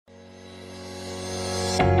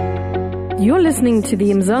You're listening to the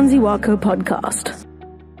Mzansi Wako podcast.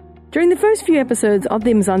 During the first few episodes of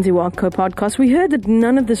the Mzansi Wako podcast, we heard that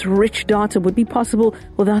none of this rich data would be possible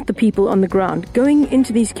without the people on the ground, going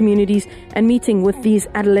into these communities and meeting with these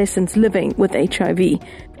adolescents living with HIV.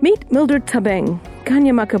 Meet Mildred Tabeng,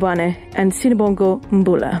 Kanya Makabane, and Sinabongo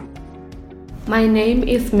Mbula. My name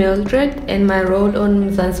is Mildred, and my role on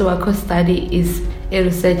Mzansi Wako study is a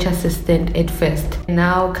research assistant at first.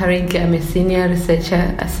 Now, currently, I'm a senior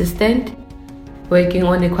researcher assistant working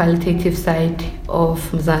on the qualitative side of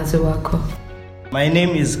Mzansi Wako. My name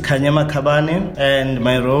is Kanya Makabane, and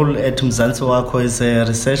my role at Mzansi Wako is a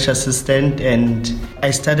research assistant, and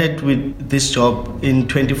I started with this job in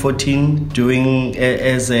 2014 doing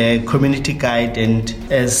as a community guide, and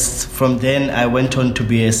as from then I went on to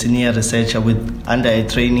be a senior researcher under a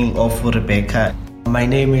training of Rebecca. My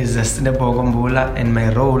name is Sinabongo Mbula, and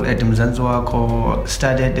my role at Mzansi Wako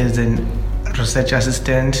started as a research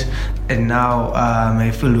assistant, and now I'm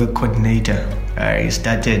a fieldwork coordinator. I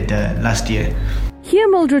started last year. Here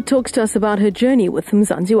Mildred talks to us about her journey with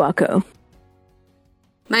Mzansi Wako.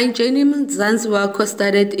 My journey with Mzansi Wako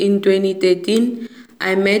started in 2013.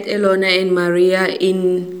 I met Elona and Maria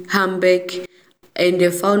in Hamburg, and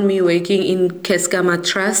they found me working in Keskama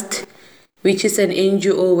Trust, which is an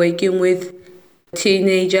NGO working with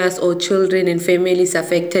teenagers or children and families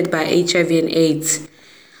affected by HIV and AIDS.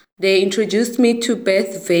 They introduced me to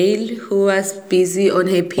Beth Vale, who was busy on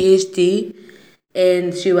her PhD,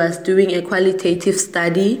 and she was doing a qualitative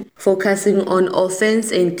study focusing on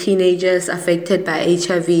orphans and teenagers affected by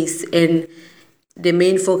HIVs, and the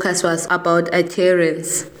main focus was about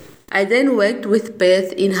adherence. I then worked with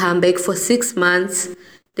Beth in Hamburg for 6 months.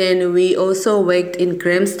 Then we also worked in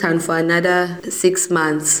Grahamstown for another 6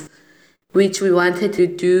 months, which we wanted to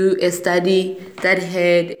do a study that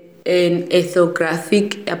had an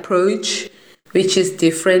ethnographic approach, which is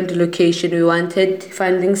different location. We wanted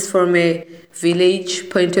findings from a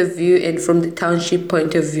village point of view and from the township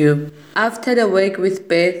point of view. After the work with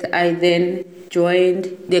Beth, I then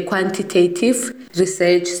joined the quantitative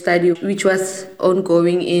research study, which was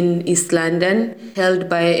ongoing in East London, held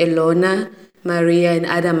by Elona, Maria, and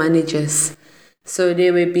other managers. So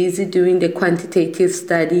they were busy doing the quantitative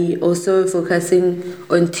study, also focusing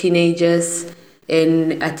on teenagers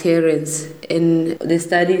and adherence. And the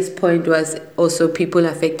study's point was also people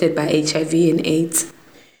affected by HIV and AIDS.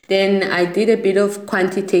 Then I did a bit of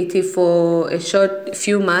quantitative for a short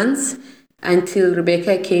few months until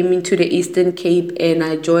Rebecca came into the Eastern Cape, and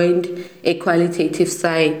I joined a qualitative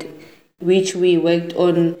side, which we worked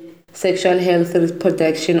on sexual health and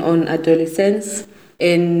reproduction on adolescents.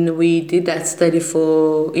 And we did that study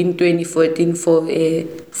in 2014 for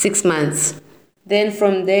 6 months. Then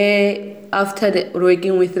from there, after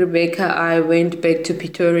working with Rebecca, I went back to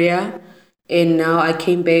Pretoria, and now I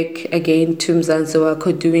came back again to Mzansi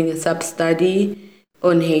Wako doing a sub-study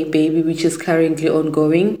on Hey Baby, which is currently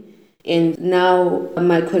ongoing. And now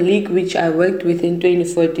my colleague, which I worked with in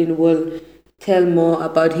 2014, will tell more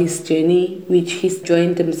about his journey, which he's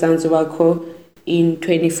joined Mzansi Wako in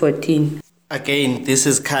 2014. Again, this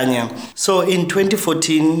is Kanya. So in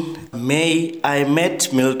 2014, May, I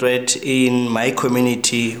met Mildred in my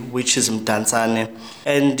community, which is Mdantsane,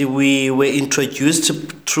 and we were introduced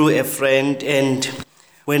through a friend. And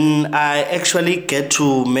when I actually get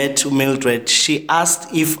to meet Mildred, she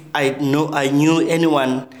asked if I knew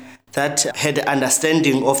anyone that had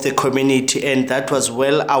understanding of the community and that was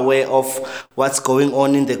well aware of what's going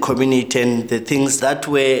on in the community and the things that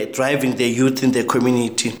were driving the youth in the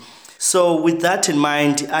community. So with that in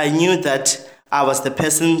mind, I knew that I was the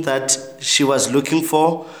person that she was looking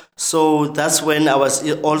for. So that's when I was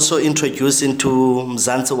also introduced into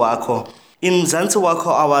Mzansi Wako. In Mzansi Wako,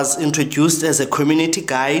 I was introduced as a community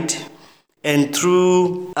guide. And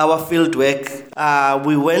through our field work,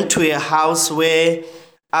 we went to a house where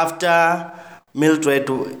after Mildred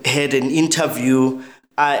had an interview,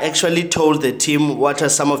 I actually told the team what are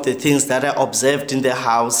some of the things that I observed in the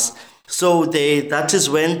house. So that is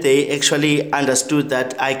when they actually understood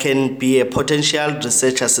that I can be a potential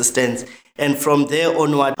research assistant. And from there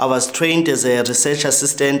onward, I was trained as a research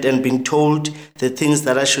assistant and being told the things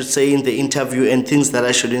that I should say in the interview and things that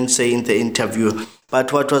I shouldn't say in the interview.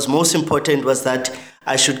 But what was most important was that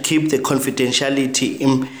I should keep the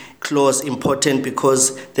confidentiality clause important,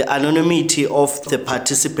 because the anonymity of the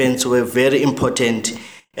participants were very important.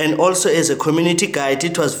 And also as a community guide,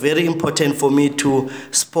 it was very important for me to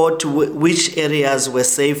spot which areas were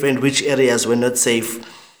safe and which areas were not safe.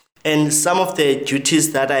 And some of the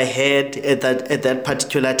duties that I had at that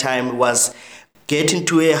particular time was get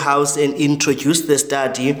into a house and introduce the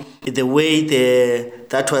study the way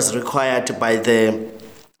that was required by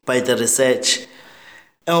by the research.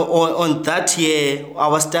 On that year,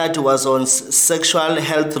 our study was on sexual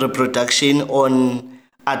health reproduction on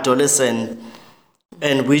adolescents,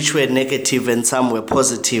 and which were negative and some were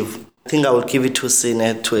positive. I think I will give it to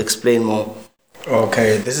Sine to explain more.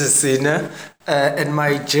 Okay, this is Sine. And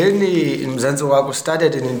my journey in Mzansi Wakho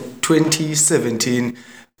started in 2017,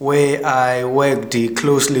 where I worked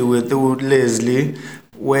closely with Leslie,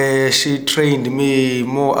 where she trained me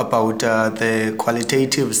more about the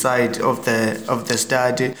qualitative side of the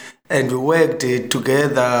study, and we worked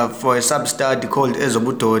together for a sub-study called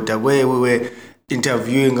Ezobudoda, where we were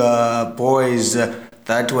interviewing boys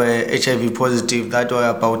that were HIV positive, that were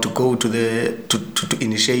about to go to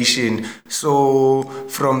initiation. So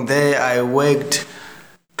from there I worked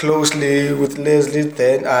closely with Leslie.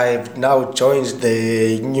 Then I've now joined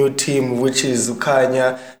the new team, which is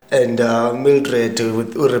Ukanya and Mildred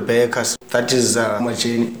with Rebecca. That is my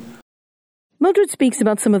journey. Mildred speaks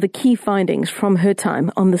about some of the key findings from her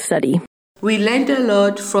time on the study. We learned a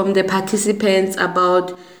lot from the participants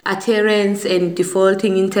about adherence and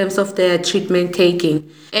defaulting in terms of their treatment taking.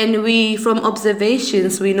 And from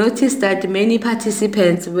observations, we noticed that many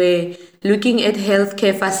participants were looking at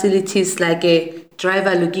healthcare facilities like a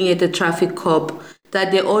driver looking at a traffic cop,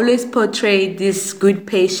 that they always portrayed this good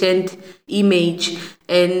patient image,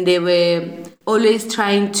 and they were always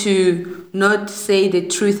trying to not say the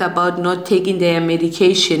truth about not taking their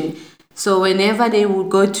medication. So whenever they would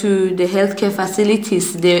go to the healthcare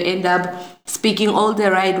facilities, they end up speaking all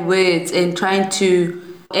the right words and trying to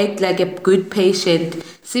act like a good patient.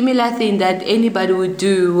 Similar thing that anybody would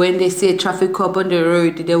do when they see a traffic cop on the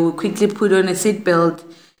road, they will quickly put on a seatbelt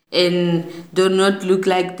and do not look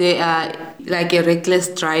like they are like a reckless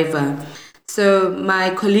driver. So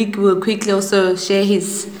my colleague will quickly also share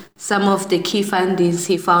some of the key findings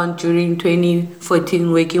he found during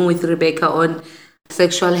 2014 working with Rebecca on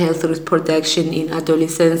sexual health reproduction in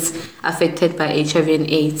adolescents affected by HIV and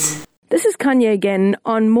AIDS. This is Kanye again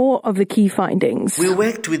on more of the key findings. We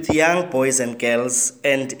worked with young boys and girls,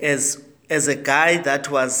 and as a guy that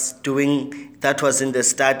was in the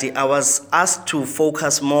study, I was asked to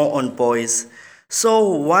focus more on boys. So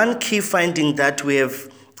one key finding that we have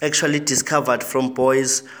actually discovered from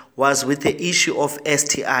boys was with the issue of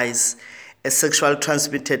STIs, a sexual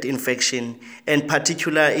transmitted infection. In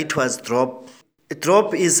particular, it was DROP.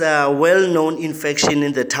 DROP is a well-known infection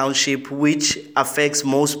in the township which affects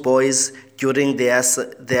most boys during their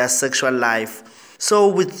sexual life. So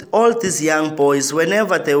with all these young boys,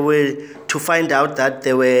 whenever they were to find out that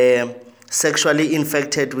they were sexually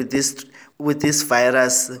infected with this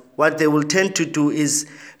virus, what they will tend to do is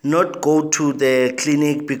not go to the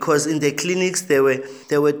clinic, because in the clinics they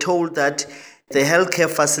were told that the healthcare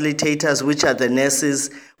facilitators, which are the nurses,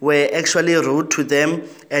 were actually rude to them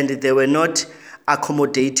and they were not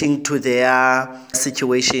accommodating to their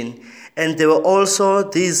situation. And there were also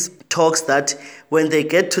these talks that when they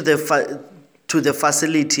get to the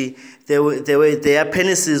facility, their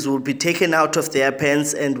penises will be taken out of their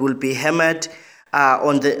pants and will be hammered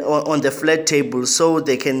on the flat table so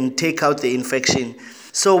they can take out the infection.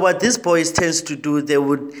 So what these boys tends to do, they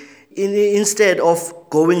would, instead of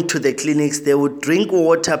going to the clinics, they would drink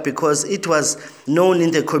water, because it was known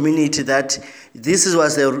in the community that these were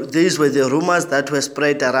the rumors that were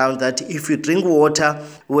spread around, that if you drink water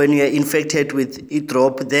when you are infected with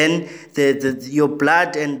DROP, then your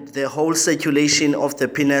blood and the whole circulation of the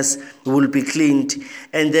penis will be cleaned.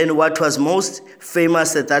 And then what was most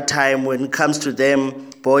famous at that time when it comes to them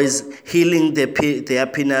boys healing their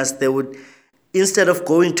penis, they would, instead of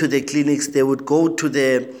going to the clinics, they would go to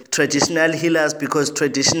the traditional healers, because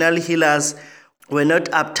traditional healers were not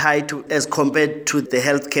uptight as compared to the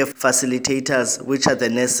healthcare facilitators, which are the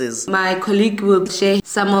nurses. My colleague will share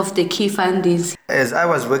some of the key findings. As I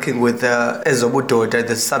was working with Ezobudoda,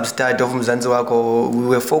 the sub-study of Mzansi Wakho, we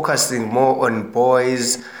were focusing more on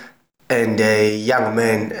boys and young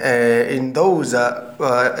men. In those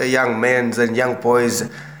young men and young boys,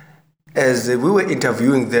 as we were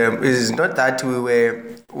interviewing them, it is not that we were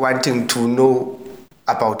wanting to know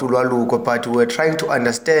about ulwaluko, but we were trying to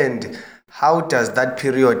understand how does that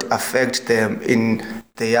period affect them in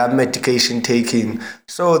their medication taking.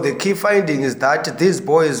 So the key finding is that these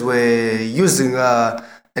boys were using a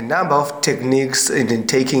number of techniques in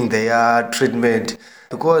taking their treatment,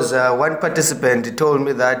 because one participant told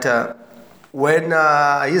me that when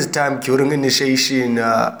his time during initiation,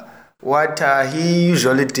 what he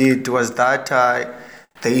usually did was that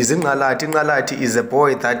there is Ingalati. Ingalati is a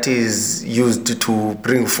boy that is used to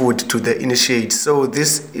bring food to the initiate. So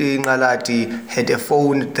this Ingalati had a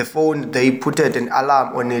phone. The phone, they put an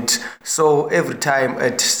alarm on it. So every time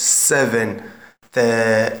at 7,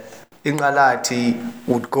 the Ingalati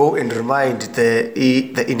would go and remind the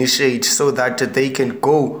initiate so that they can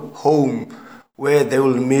go home where they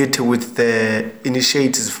will meet with the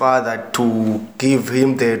initiate's father to give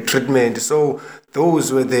him the treatment. So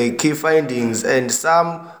those were the key findings, and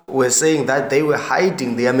some were saying that they were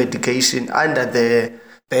hiding their medication under the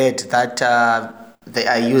bed that they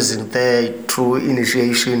are using there through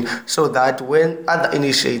initiation, so that when other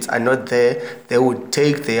initiates are not there, they would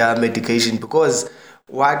take their medication. Because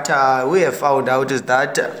what we have found out is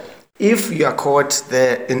that if you are caught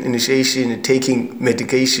there in initiation taking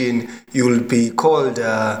medication, you will be called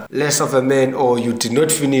less of a man, or you did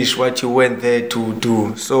not finish what you went there to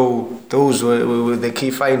do. So those were the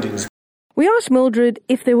key findings. We asked Mildred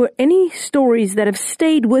if there were any stories that have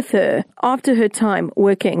stayed with her after her time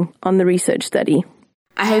working on the research study.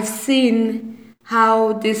 I have seen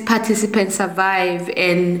how these participants survive,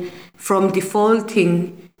 and from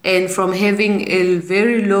defaulting and from having a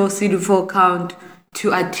very low CD4 count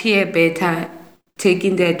to a tier beta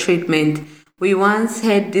taking their treatment. We once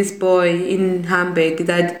had this boy in Hamburg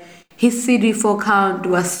that his CD4 count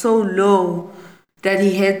was so low that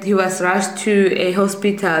he was rushed to a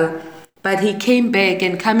hospital, but he came back,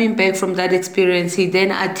 and coming back from that experience, he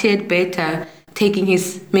then adhered better taking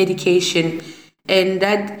his medication. And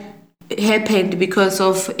that happened because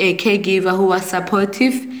of a caregiver who was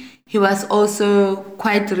supportive. He was also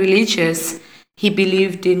quite religious. He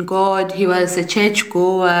believed in God. He was a church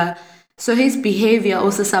goer. So his behavior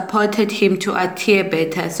also supported him to adhere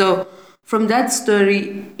better. So from that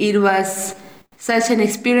story, it was such an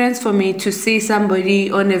experience for me to see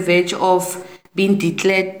somebody on the verge of being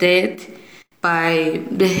declared dead by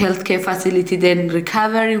the healthcare facility, then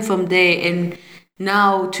recovering from there. And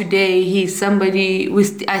now today he's somebody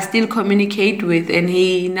I still communicate with, and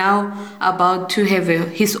he now about to have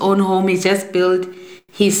his own home. He just built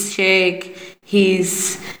his shack.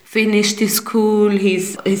 He's finished his school.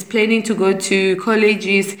 He's planning to go to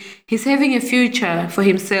colleges. He's having a future for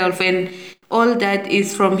himself, and all that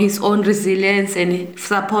is from his own resilience and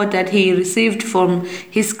support that he received from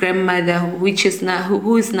his grandmother,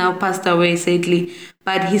 who is now passed away sadly,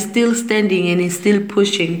 but he's still standing and he's still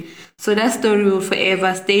pushing. So that story will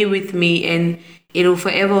forever stay with me, and it will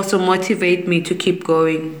forever also motivate me to keep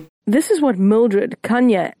going. This is what Mildred,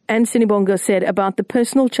 Kanya, and Sinibongo said about the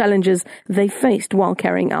personal challenges they faced while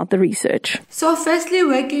carrying out the research. So firstly,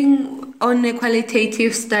 working on a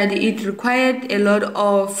qualitative study, it required a lot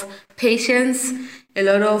of patience, a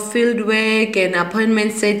lot of field work and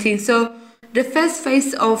appointment setting. So the first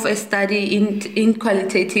phase of a study in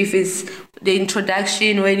qualitative is the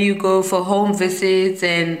introduction, when you go for home visits,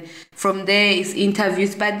 and from there is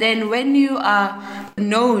interviews. But then when you are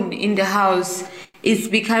known in the house,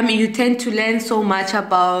 you tend to learn so much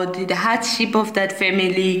about the hardship of that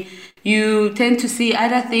family. You tend to see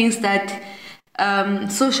other things that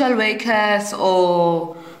social workers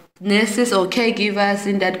or nurses or caregivers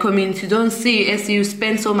in that community don't see, as you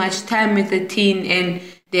spend so much time with the teen and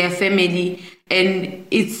their family. And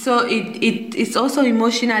it's also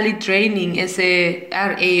emotionally draining as a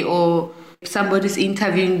RA or somebody's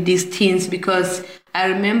interviewing these teens, because I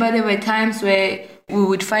remember there were times where we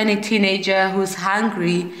would find a teenager who's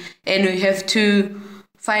hungry, and we have to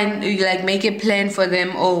make a plan for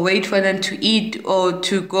them, or wait for them to eat, or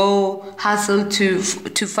to go hustle to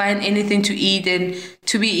find anything to eat and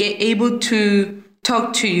to be able to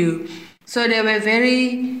talk to you. So there were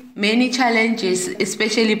very many challenges,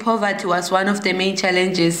 especially poverty was one of the main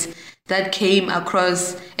challenges that came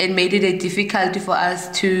across and made it a difficulty for us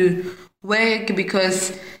to work,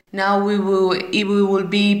 because now we will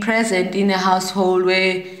be present in a household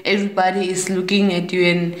where everybody is looking at you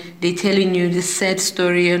and they're telling you this sad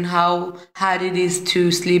story on how hard it is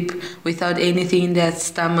to sleep without anything in their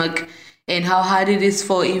stomach, and how hard it is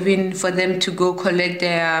for them to go collect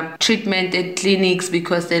their treatment at clinics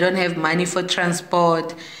because they don't have money for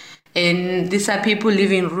transport. And these are people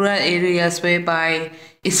living in rural areas whereby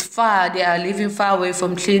it's far, they are living far away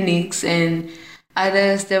from clinics. And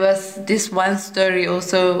others, there was this one story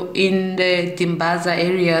also in the Dimbaza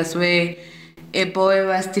areas where a boy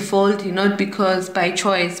was defaulting, not because by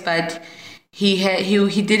choice, but he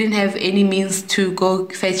didn't have any means to go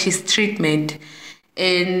fetch his treatment.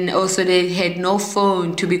 And also they had no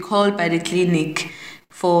phone to be called by the clinic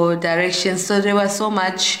for directions. So there was so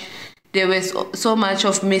much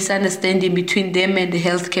of misunderstanding between them and the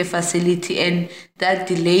healthcare facility, and that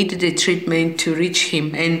delayed the treatment to reach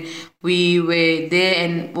him. And we were there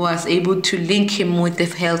and was able to link him with the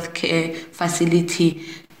healthcare facility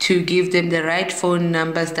to give them the right phone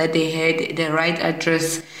numbers that they had, the right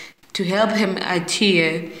address, to help him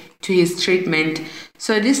adhere to his treatment.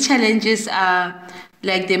 So these challenges are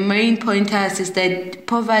like the main pointers is that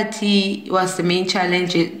poverty was the main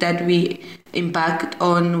challenge that we embarked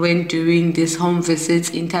on when doing these home visits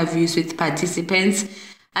interviews with participants.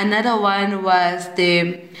 Another one was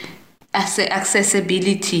the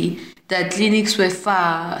accessibility, that clinics were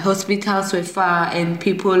far, hospitals were far, and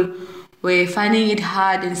people were finding it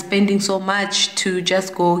hard and spending so much to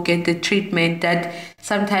just go get the treatment that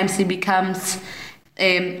sometimes it becomes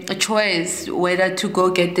a choice whether to go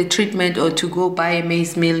get the treatment or to go buy a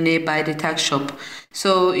maize meal nearby the tuck shop.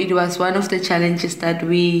 So it was one of the challenges that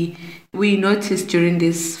we noticed during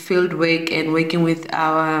this field work and working with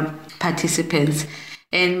our participants.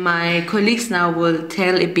 And my colleagues now will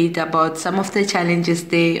tell a bit about some of the challenges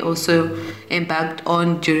they also embarked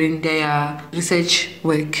on during their research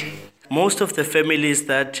work. Most of the families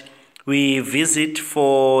that we visit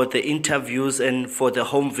for the interviews and for the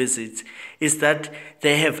home visits is that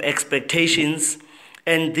they have expectations,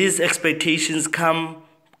 and these expectations come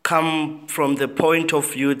from the point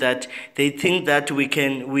of view that they think that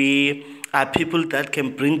we are people that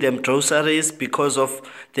can bring them groceries because of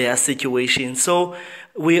their situation. So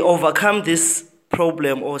we overcome this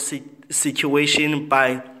problem or situation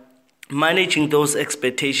by managing those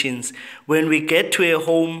expectations. When we get to a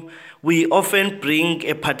home, we often bring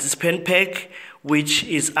a participant pack which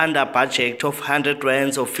is under budget of 100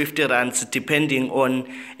 rands or 50 rands depending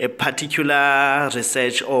on a particular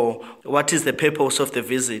research or what is the purpose of the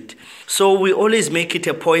visit. So we always make it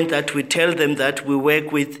a point that we tell them that we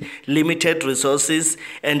work with limited resources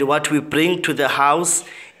and what we bring to the house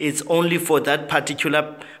is only for that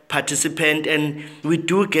particular participant, and we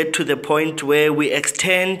do get to the point where we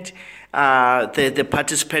extend the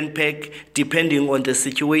participant pack depending on the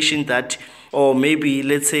situation that, or maybe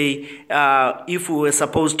let's say if we were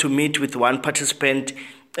supposed to meet with one participant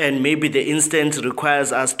and maybe the instance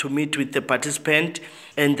requires us to meet with the participant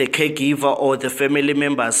and the caregiver or the family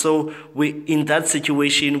member. So in that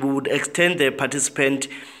situation we would extend the participant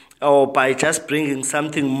or by just bringing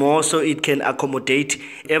something more so it can accommodate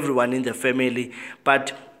everyone in the family.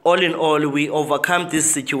 But all in all, we overcome these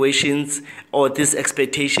situations or these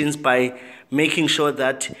expectations by making sure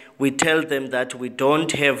that we tell them that we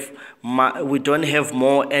don't have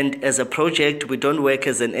more, and as a project we don't work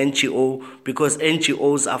as an NGO because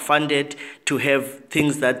NGOs are funded to have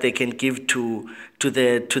things that they can give to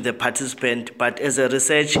the participant. But as a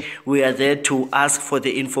research, we are there to ask for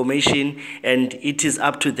the information, and it is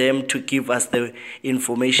up to them to give us the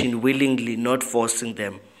information willingly, not forcing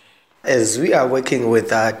them. As we are working with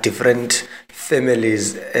different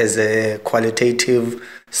families as a qualitative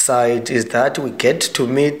side, is that we get to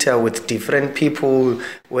meet with different people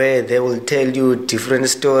where they will tell you different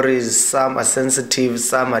stories. Some are sensitive,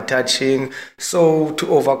 some are touching. So to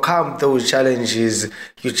overcome those challenges,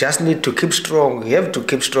 you just need to keep strong. You have to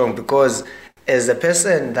keep strong because as a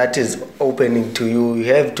person that is opening to you, you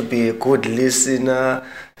have to be a good listener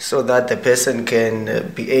so that the person can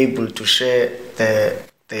be able to share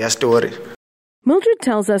their story. Mildred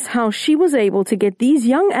tells us how she was able to get these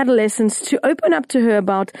young adolescents to open up to her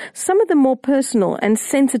about some of the more personal and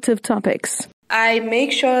sensitive topics. I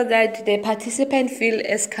make sure that the participant feel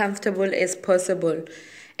as comfortable as possible.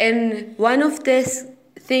 And one of the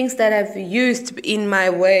things that I've used in my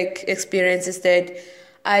work experience is that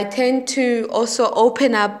I tend to also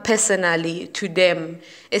open up personally to them,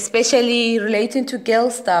 especially relating to girl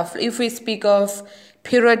stuff. If we speak of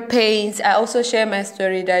period pains, I also share my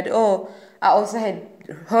story that, I also had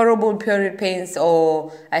horrible period pains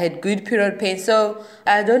or I had good period pains. So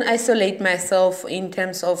I don't isolate myself in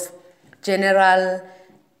terms of general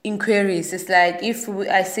inquiries. It's like if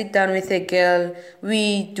I sit down with a girl,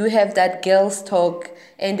 we do have that girls talk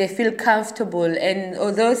and they feel comfortable. And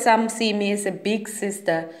although some see me as a big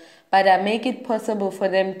sister, but I make it possible for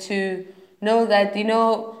them to know that, I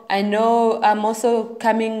know I'm also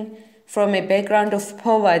coming from a background of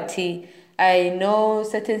poverty. I know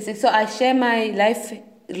certain things. So I share my life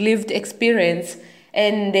lived experience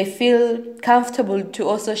and they feel comfortable to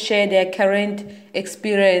also share their current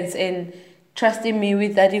experience and trusting me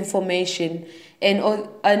with that information.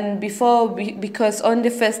 And because on the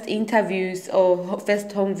first interviews or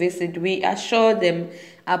first home visit, we assure them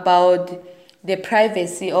about the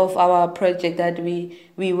privacy of our project, that we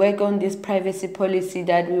work on this privacy policy,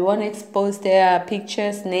 that we won't expose their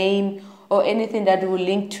pictures, name, or anything that will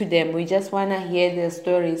link to them. We just want to hear their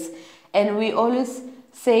stories. And we always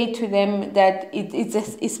say to them that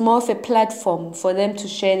it's more of a platform for them to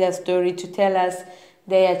share their story, to tell us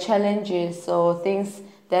their challenges or things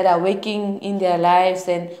that are working in their lives,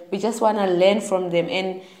 and we just want to learn from them.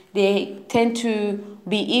 And they tend to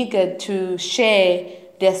be eager to share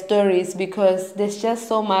their stories, because there's just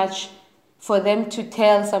so much for them to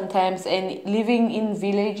tell sometimes. And living in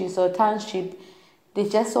villages or township,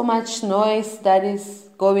 there's just so much noise that is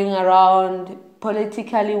going around,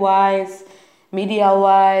 politically wise, media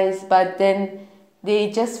wise, but then they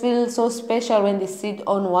just feel so special when they sit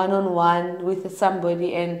on one-on-one with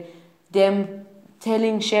somebody and them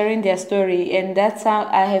sharing their story. And that's how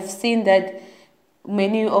I have seen that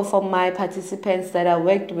many of my participants that I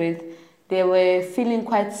worked with, they were feeling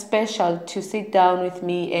quite special to sit down with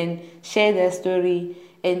me and share their story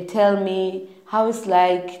and tell me how it's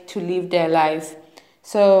like to live their life.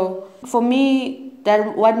 So for me,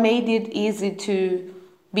 that what made it easy to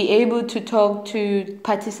be able to talk to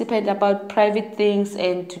participants about private things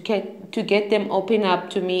and to get them open up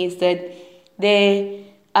to me is that they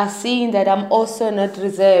are seeing that I'm also not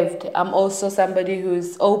reserved. I'm also somebody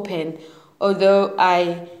who's open, although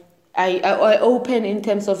I open in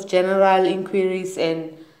terms of general inquiries,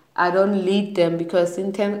 and I don't lead them, because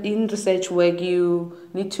in research work you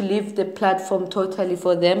need to leave the platform totally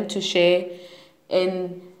for them to share.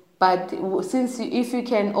 But if you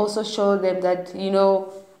can also show them that,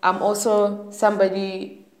 I'm also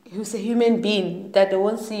somebody who's a human being, that they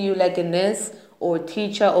won't see you like a nurse or a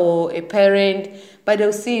teacher or a parent, but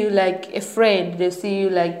they'll see you like a friend. They'll see you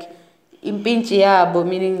like impinchiabo,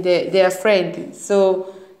 meaning they're a friend.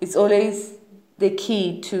 So it's always the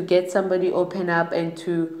key to get somebody open up and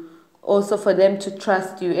to also for them to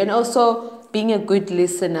trust you, and also being a good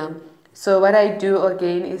listener. So what I do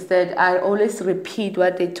again is that I always repeat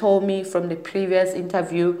what they told me from the previous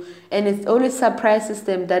interview, and it always surprises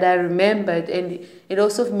them that I remembered, and it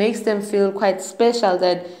also makes them feel quite special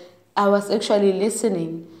that I was actually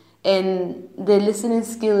listening. And the listening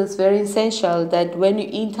skill is very essential, that when you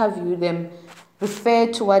interview them,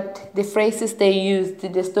 refer to what the phrases they used,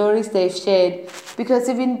 the stories they've shared, because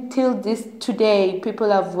even till today,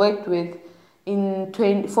 people I've worked with in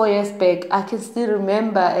 4 years back, I can still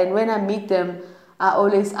remember, and when I meet them, I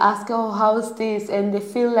always ask, how's this? And they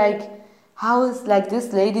feel like,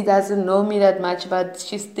 this lady doesn't know me that much, but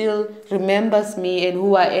she still remembers me and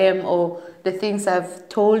who I am or the things I've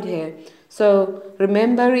told her. So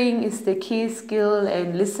remembering is the key skill,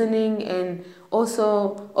 and listening, and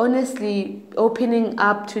also honestly opening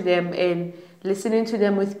up to them and listening to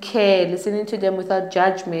them with care, listening to them without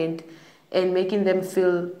judgment, and making them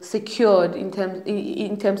feel secured in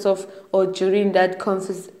terms of, or during that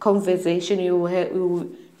conversation you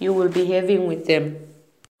will be having with them.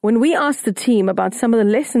 When we asked the team about some of the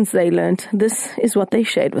lessons they learned, this is what they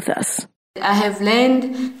shared with us. I have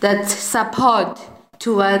learned that support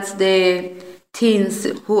towards the teens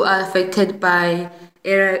who are affected by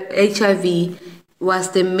HIV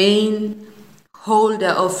was the main holder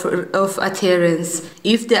of adherence.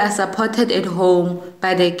 If they are supported at home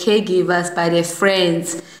by their caregivers, by their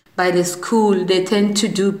friends, by the school, they tend to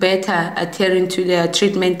do better adhering to their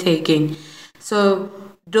treatment taking. So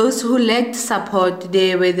those who lacked support,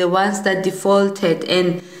 they were the ones that defaulted,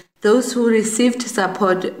 and those who received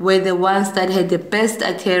support were the ones that had the best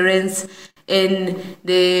adherence, and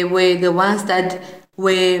they were the ones that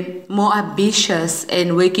were more ambitious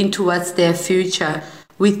and working towards their future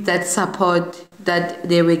with that support that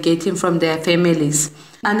they were getting from their families.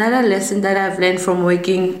 Another lesson that I've learned from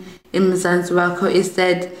working in Mzansi Wakho is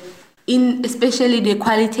that, especially the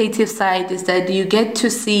qualitative side, is that you get to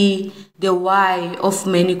see the why of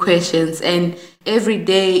many questions, and every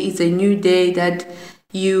day is a new day that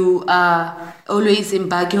you are always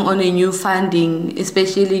embarking on a new funding,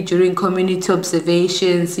 especially during community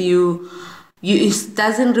observations. It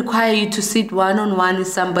doesn't require you to sit one-on-one with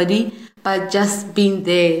somebody, but just being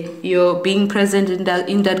there, you're being present in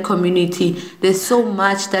that community. There's so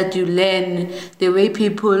much that you learn, the way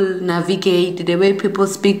people navigate, the way people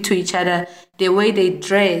speak to each other, the way they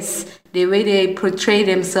dress, the way they portray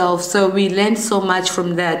themselves. So we learn so much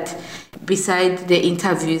from that, besides the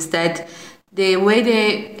interviews, that the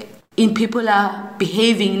way people are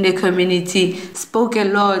behaving in the community spoke a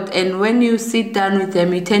lot. And when you sit down with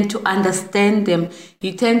them, you tend to understand them.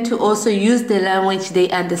 You tend to also use the language they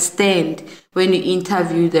understand when you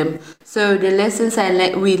interview them. So the lessons I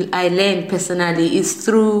learned personally is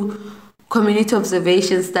through community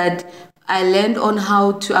observations, that I learned on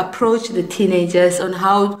how to approach the teenagers, on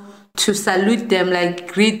how to salute them,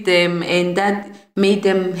 like greet them, and that made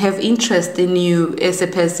them have interest in you as a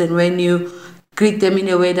person when you greet them in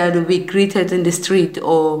a way that will be greeted in the street,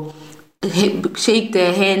 or shake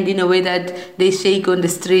their hand in a way that they shake on the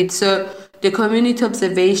street. So the community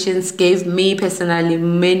observations gave me personally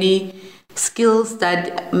many skills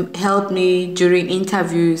that helped me during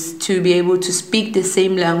interviews to be able to speak the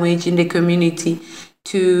same language in the community,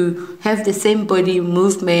 to have the same body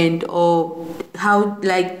movement, or how,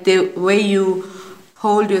 like, the way you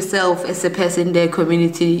hold yourself as a person in their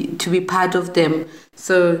community to be part of them.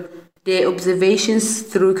 So the observations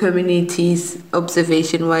through communities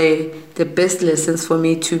observation were the best lessons for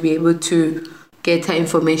me to be able to get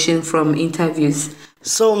information from interviews.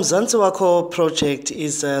 So Mzansi Wakho project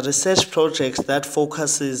is a research project that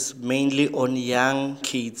focuses mainly on young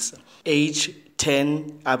kids, age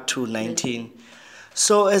 10 up to 19.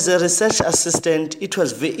 So as a research assistant,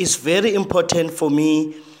 it's very important for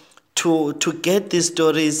me to get these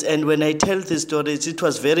stories, and when I tell these stories, it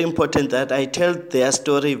was very important that I tell their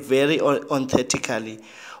story very authentically.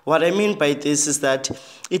 What I mean by this is that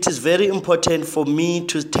it is very important for me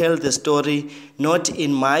to tell the story not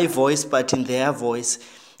in my voice but in their voice,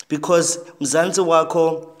 because Mzansi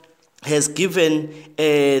Wakho has given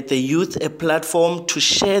the youth a platform to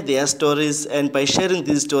share their stories, and by sharing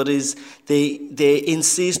these stories, they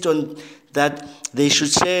insist on that they should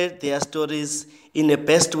share their stories in the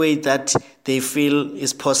best way that they feel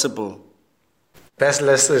is possible. Best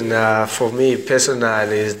lesson for me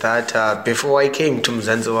personally is that before I came to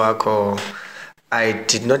Mzansi Wakho, I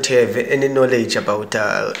did not have any knowledge about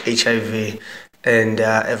HIV, and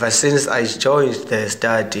ever since I joined the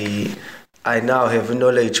study, I now have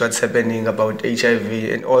knowledge what's happening about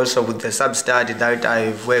HIV, and also with the sub-study that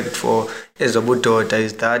I've worked for as a Budoda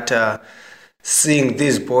is that seeing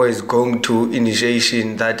these boys going to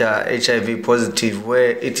initiation that are HIV positive,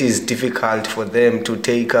 where it is difficult for them to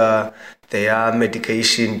take their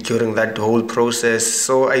medication during that whole process.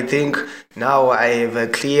 So I think now I have a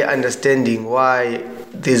clear understanding why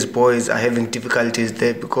these boys are having difficulties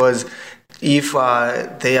there, because if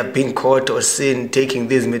they are being caught or seen taking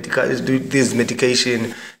this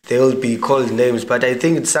medication, they will be called names. But I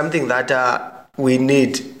think it's something that we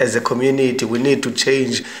need as a community, we need to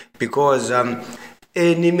change, because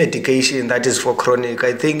any medication that is for chronic,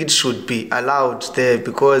 I think it should be allowed there,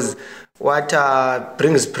 because what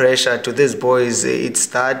brings pressure to these boys, it's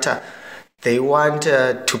that they want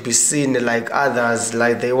to be seen like others,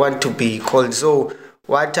 like they want to be called. So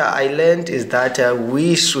what I learned is that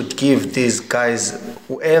we should give these guys,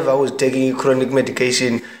 whoever who's taking chronic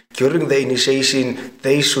medication, during the initiation,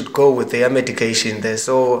 they should go with their medication there.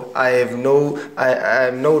 So I'm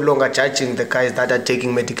no longer judging the guys that are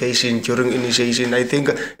taking medication during initiation. I think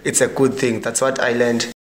it's a good thing. That's what I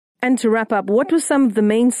learned. And to wrap up, what were some of the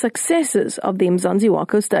main successes of the Mzansi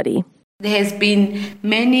Wakho study? There has been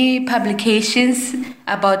many publications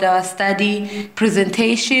about our study,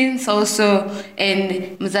 presentations also,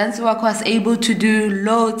 and Mzansi Wakho was able to do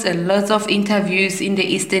loads and lots of interviews in the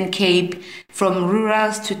Eastern Cape, from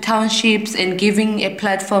rurals to townships, and giving a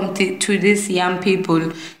platform to these young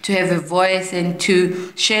people to have a voice and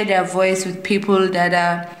to share their voice with people that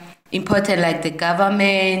are important, like the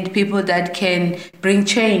government, people that can bring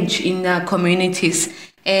change in our communities.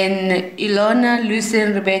 And Ilona, Lucy,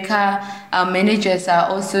 and Rebecca, our managers, are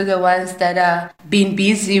also the ones that are being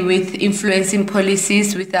busy with influencing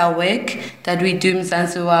policies with our work that we do in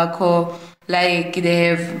Mzansi Wakho. Like, they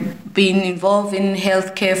have been involved in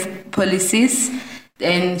healthcare policies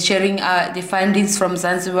and sharing the findings from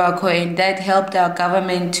Mzansi Wakho, and that helped our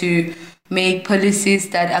government to make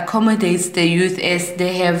policies that accommodates the youth, as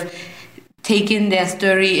they have taken their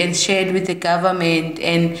story and shared with the government,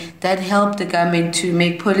 and that helped the government to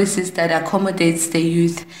make policies that accommodates the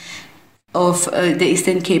youth of the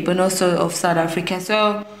Eastern Cape and also of South Africa.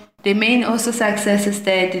 So the main also success is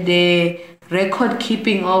that the record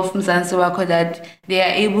keeping of Mzansi Wakho, that they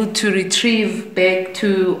are able to retrieve back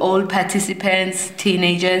to all participants,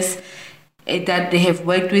 teenagers that they have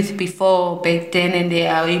worked with before back then, and they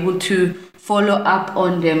are able to follow up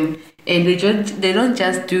on them. And they don't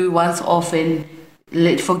just do once off and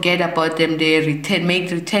forget about them. They make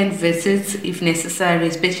return visits if necessary,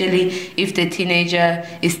 especially if the teenager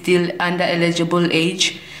is still under eligible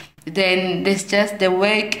age. Then there's just the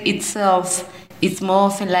work itself. It's more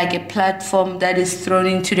of like a platform that is thrown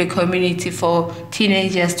into the community for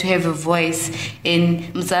teenagers to have a voice. And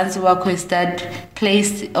Mzansi Wakho is that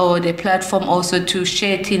place or the platform also to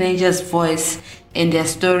share teenagers' voice and their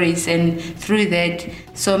stories, and through that,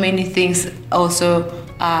 so many things also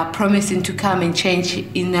are promising to come and change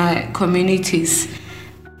in our communities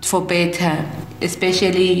for better,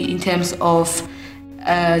 especially in terms of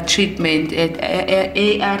treatment,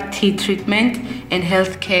 ART treatment, and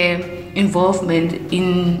healthcare involvement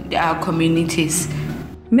in our communities.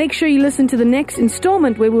 Make sure you listen to the next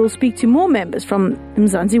installment, where we will speak to more members from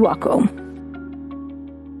Mzansi Wakho.